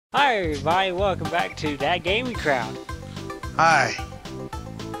Hi everybody, welcome back to That Gaming Crowd. Hi.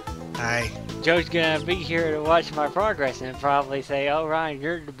 Hi. Joe's gonna be here to watch my progress and probably say, "Oh Ryan,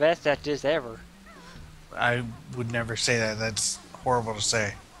 you're the best at this ever." I would never say that. That's horrible to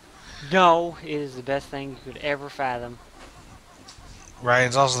say. No, it is the best thing you could ever fathom.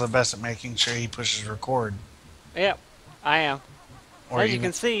 Ryan's also the best at making sure he pushes record. Yep, I am. Or As you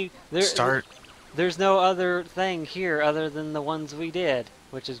even can see, start. there's no other thing here other than the ones we did,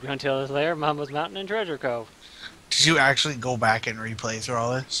 which is going to tell us later, Mama's Mountain and Treasure Cove. Did you actually go back and replay through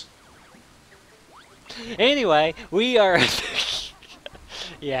all this? Anyway, we are...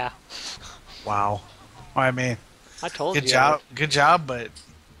 yeah, Wow. I mean, I told good you. job. Good job, but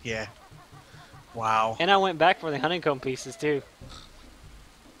yeah. Wow. And I went back for the honeycomb pieces too.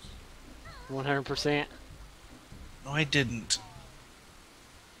 100%. No, I didn't.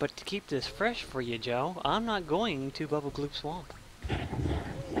 But to keep this fresh for you, Joe, I'm not going to Bubble Gloop Swamp.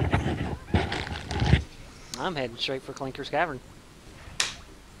 I'm heading straight for Clanker's Cavern.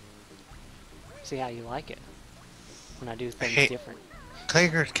 See how you like it when I do things different.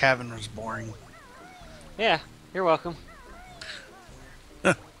 Clanker's Cavern was boring. Yeah, you're welcome.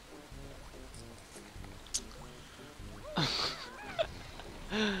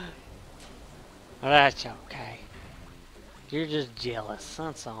 That's okay. You're just jealous,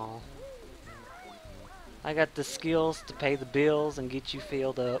 that's all. I got the skills to pay the bills and get you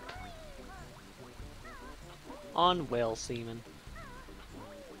filled up. On well, seaman.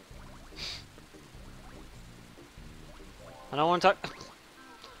 I don't want to talk...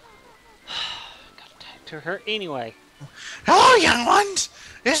 Gotta talk to her anyway. Hello, young ones.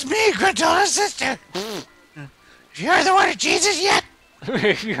 It's me, Gruntilda's sister. Have you heard the word of Jesus yet?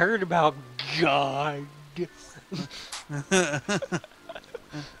 Have you heard about God? Remember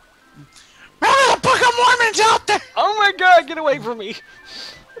the Book of Mormon's out there? Oh my God, get away from me!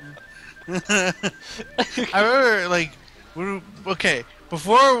 I remember, like, okay,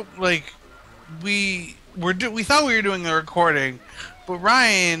 before, like, we thought we were doing a recording, but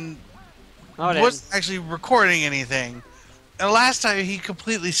Ryan wasn't actually recording anything. And the last time he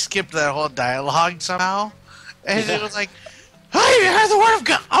completely skipped that whole dialogue somehow, and it was like, "Oh, you heard the word of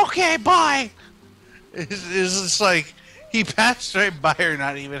God? Okay, bye." It's just like he passed right by her,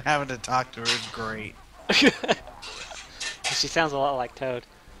 not even having to talk to her. It's great. She sounds a lot like Toad.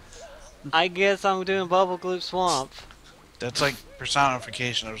 I guess I'm doing Bubble Gloop Swamp. That's like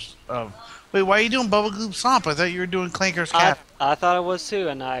personification of. Wait, why are you doing Bubble Gloop Swamp? I thought you were doing Clanker's Cat. I thought I was too,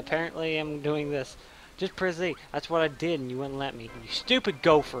 and I apparently am doing this. Just press Z. That's what I did, and you wouldn't let me. You stupid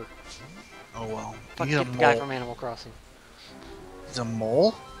gopher. Oh well. Fuck, He's a get the mole. guy from Animal Crossing. He's a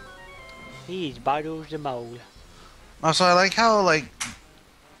mole? He's Bado's the mole. Also, I like how, like,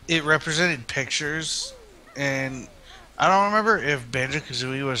 it represented pictures, and I don't remember if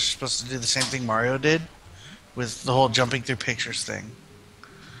Banjo-Kazooie was supposed to do the same thing Mario did with the whole jumping through pictures thing.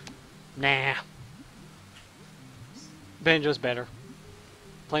 Nah. Banjo's better.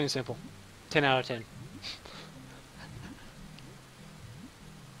 Plain and simple. 10 out of 10.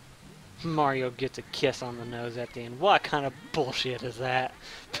 Mario gets a kiss on the nose at the end. What kind of bullshit is that?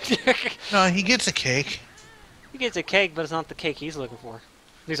 No, he gets a cake. He gets a cake, but it's not the cake he's looking for.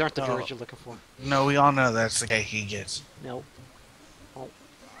 These aren't the birds you're looking for. No, we all know that's the cake he gets. Nope. Oh.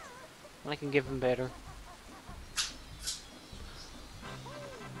 I can give him better.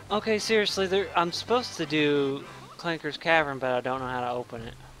 Okay, seriously, I'm supposed to do Clanker's Cavern, but I don't know how to open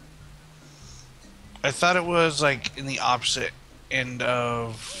it. I thought it was, like, in the opposite end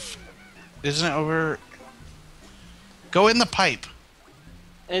of... Isn't it over... Go in the pipe.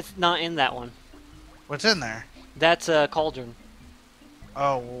 It's not in that one. What's in there? That's a cauldron.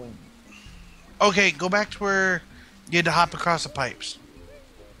 Oh, well... Okay, go back to where you had to hop across the pipes.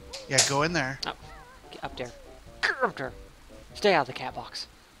 Yeah, go in there. Oh, get up there. Get up there. Stay out of the cat box.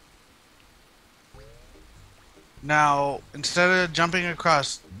 Now, instead of jumping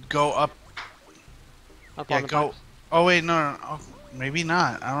across, go up. Up Yeah, on the go. pipes. Oh, wait, no. Oh, maybe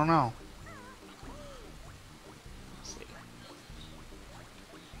not. I don't know. Let's see.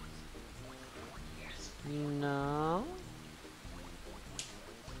 No.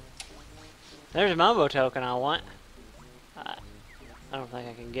 There's a Mumbo token I want. I don't think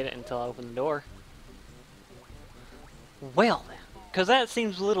I can get it until I open the door. Well then. Because that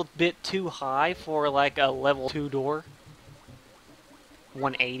seems a little bit too high for like a level 2 door.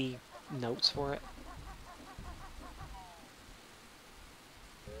 180 notes for it.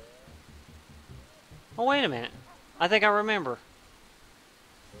 Oh, wait a minute. I think I remember.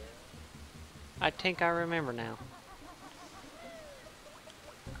 I think I remember now.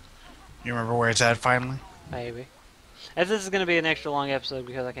 You remember where it's at finally? Maybe. If this is going to be an extra long episode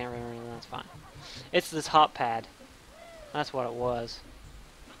because I can't remember, then that's fine. It's this hop pad. That's what it was.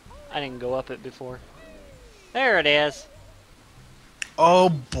 I didn't go up it before. There it is. Oh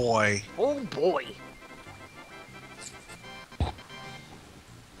boy. Oh boy.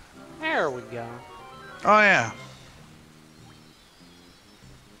 There we go. Oh yeah.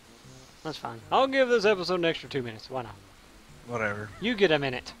 That's fine. I'll give this episode an extra 2 minutes. Why not? Whatever. You get a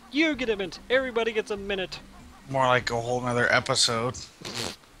minute. You get a minute. Everybody gets a minute. More like a whole nother episode.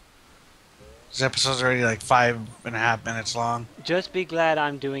 This episode's already like 5.5 minutes long. Just be glad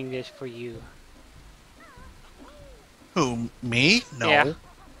I'm doing this for you. Who, me? No. Yeah.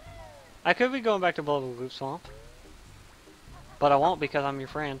 I could be going back to Bubble Goop Swamp. But I won't because I'm your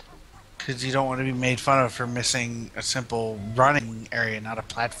friend. Because you don't want to be made fun of for missing a simple running area, not a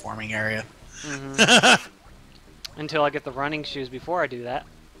platforming area. Mm-hmm. Until I get the running shoes before I do that.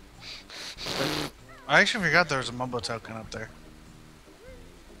 I actually forgot there was a Mumbo token up there.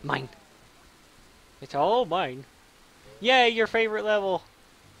 Mine. It's all mine. Yay, your favorite level.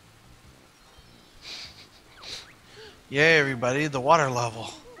 Yay, everybody, the water level.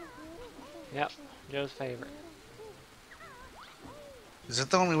 Yep, Joe's favorite. Is that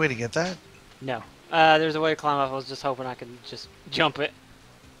the only way to get that? No. There's a way to climb up. I was just hoping I could just jump it.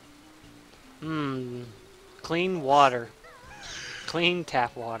 Clean water. Clean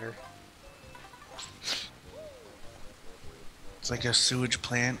tap water. It's like a sewage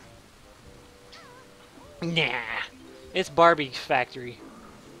plant. Nah. It's Barbie's factory.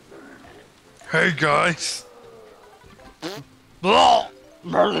 Hey, guys. Hey,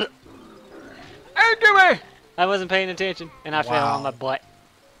 Jimmy! I wasn't paying attention, and I fell on my butt.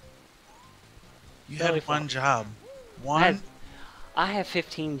 You had one job. I have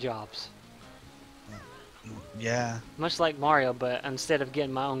 15 jobs. Yeah. Much like Mario, but instead of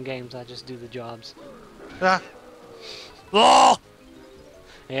getting my own games, I just do the jobs. Ah.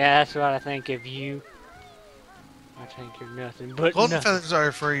 Yeah, that's what I think of you. I think you're nothing but Golden nothing. feathers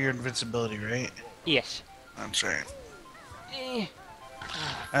are for your invincibility, right? Yes. That's right. Eh.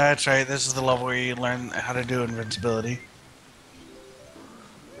 That's right. This is the level where you learn how to do invincibility.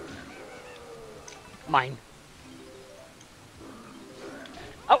 Mine.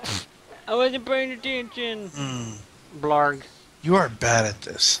 Oh! I wasn't paying attention. Blarg. You are bad at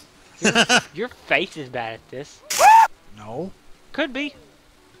this. Your face is bad at this. No. Could be.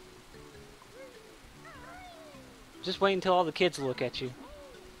 Just wait until all the kids look at you.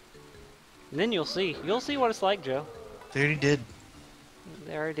 And then you'll see. You'll see what it's like, Joe. They already did.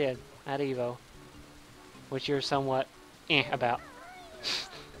 They already did. At Evo. Which you're somewhat about.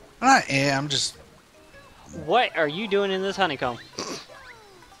 I'm just... What are you doing in this honeycomb?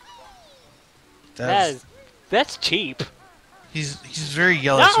 That's cheap. He's very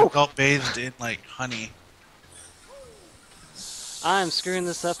yellow, so he's all bathed in, like, honey. I'm screwing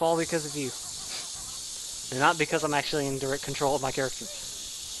this up all because of you. And not because I'm actually in direct control of my character.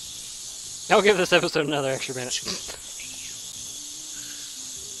 I'll give this episode another extra minute.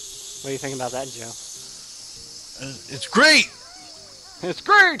 What do you think about that, Joe? It's great! It's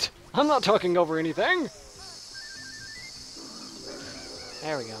great! I'm not talking over anything!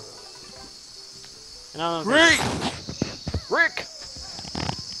 There we go. And I don't know Great! Rick!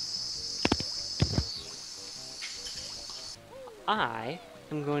 I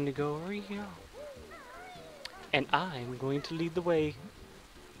am going to go over here. And I'm going to lead the way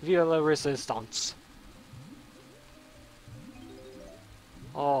via la resistance.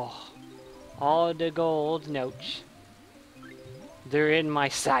 Oh, all the gold notes. They're in my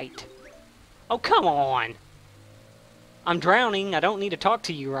sight. Oh, come on! I'm drowning. I don't need to talk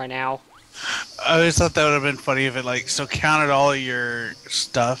to you right now. I always thought that would have been funny if it, like, so counted all of your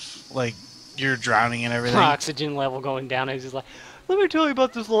stuff, like, you're drowning and everything. Oxygen level going down. He's just like, let me tell you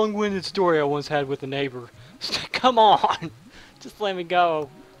about this long-winded story I once had with a neighbor. Come on! Just let me go.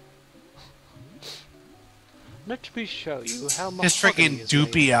 Let me show you how my His freaking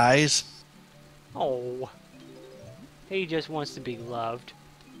doopy eyes. Oh. He just wants to be loved.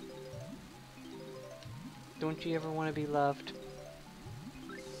 Don't you ever want to be loved?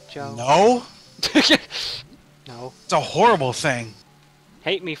 Joe? No? No. It's a horrible thing.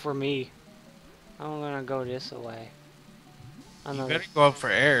 Hate me for me. I'm gonna go this way. You better go up for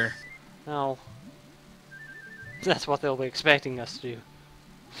air. No. That's what they'll be expecting us to do.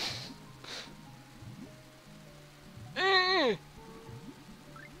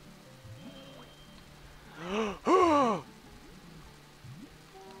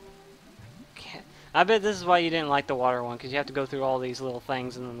 I bet this is why you didn't like the water one, because you have to go through all these little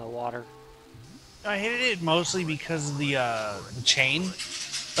things and then the water. I hated it mostly because of the chain.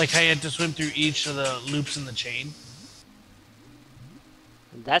 Like, I had to swim through each of the loops in the chain.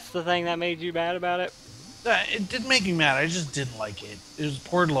 That's the thing that made you mad about it? It didn't make me mad. I just didn't like it. It was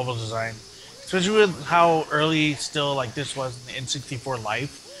poor level design, especially with how early still like this was in the N64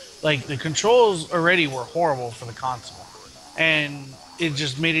 life. Like the controls already were horrible for the console, and it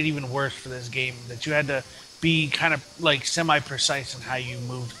just made it even worse for this game that you had to be kind of like semi-precise in how you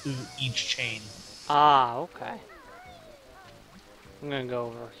moved through each chain. Ah, okay. I'm gonna go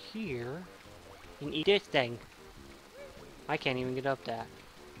over here and eat this thing. I can't even get up that.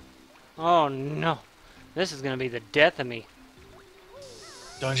 Oh no. This is gonna be the death of me.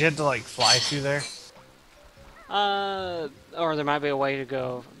 Don't you have to like fly through there? Or there might be a way to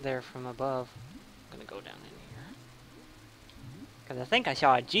go there from above. I'm gonna go down in here. Cause I think I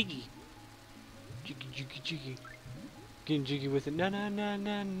saw a Jiggy. Jiggy, jiggy, jiggy. Getting jiggy with it. Na na na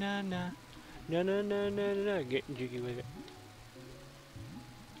na na na. Na na na na na. Getting jiggy with it.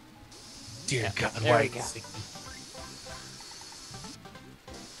 Dear Yeah, God, there why? we go.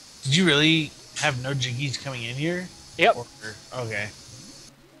 Did you really have no jiggies coming in here? Yep. Okay.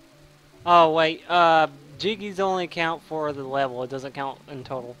 Oh wait, Jiggies only count for the level. It doesn't count in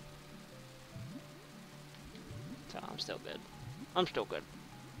total. So I'm still good. I'm still good.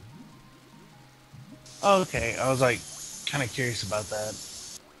 Okay, I was like kind of curious about that.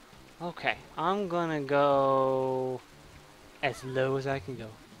 Okay, I'm gonna go as low as I can go.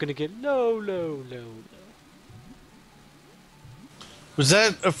 Gonna get low, low, low, low. Was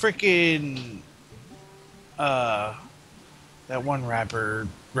that a freaking that one rapper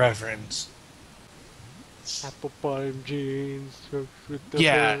reference? Apple bottom jeans with the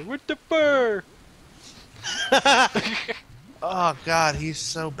Yeah. fur. With the fur. Oh God, he's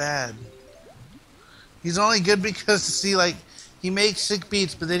so bad. He's only good because see, like, he makes sick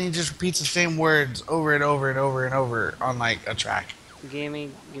beats, but then he just repeats the same words over and over and over and over on like a track.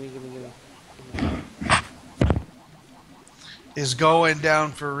 Gimme, gimme, gimme, gimme. Is going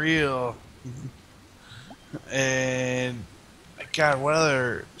down for real. And God, what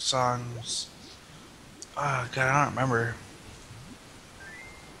other songs? Oh God, I don't remember.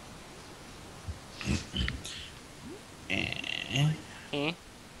 Eh?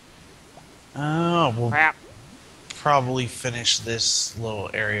 Oh, we'll Crap. probably finish this little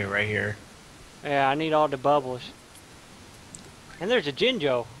area right here. Yeah, I need all the bubbles. And there's a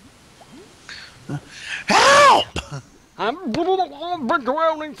Jinjo. Help! I've been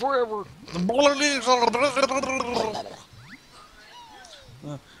drowning forever. Thank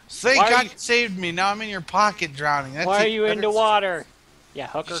Why are God you- you saved me. Now I'm in your pocket drowning. That's Why are even you better. into water? Yeah,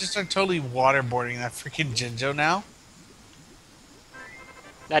 You hooker. should start totally waterboarding that freaking Jinjo now.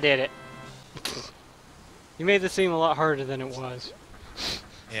 I did it. You made this seem a lot harder than it was.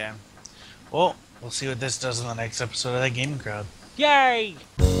 Yeah. Well, we'll see what this does in the next episode of that Gaming Crowd. Yay!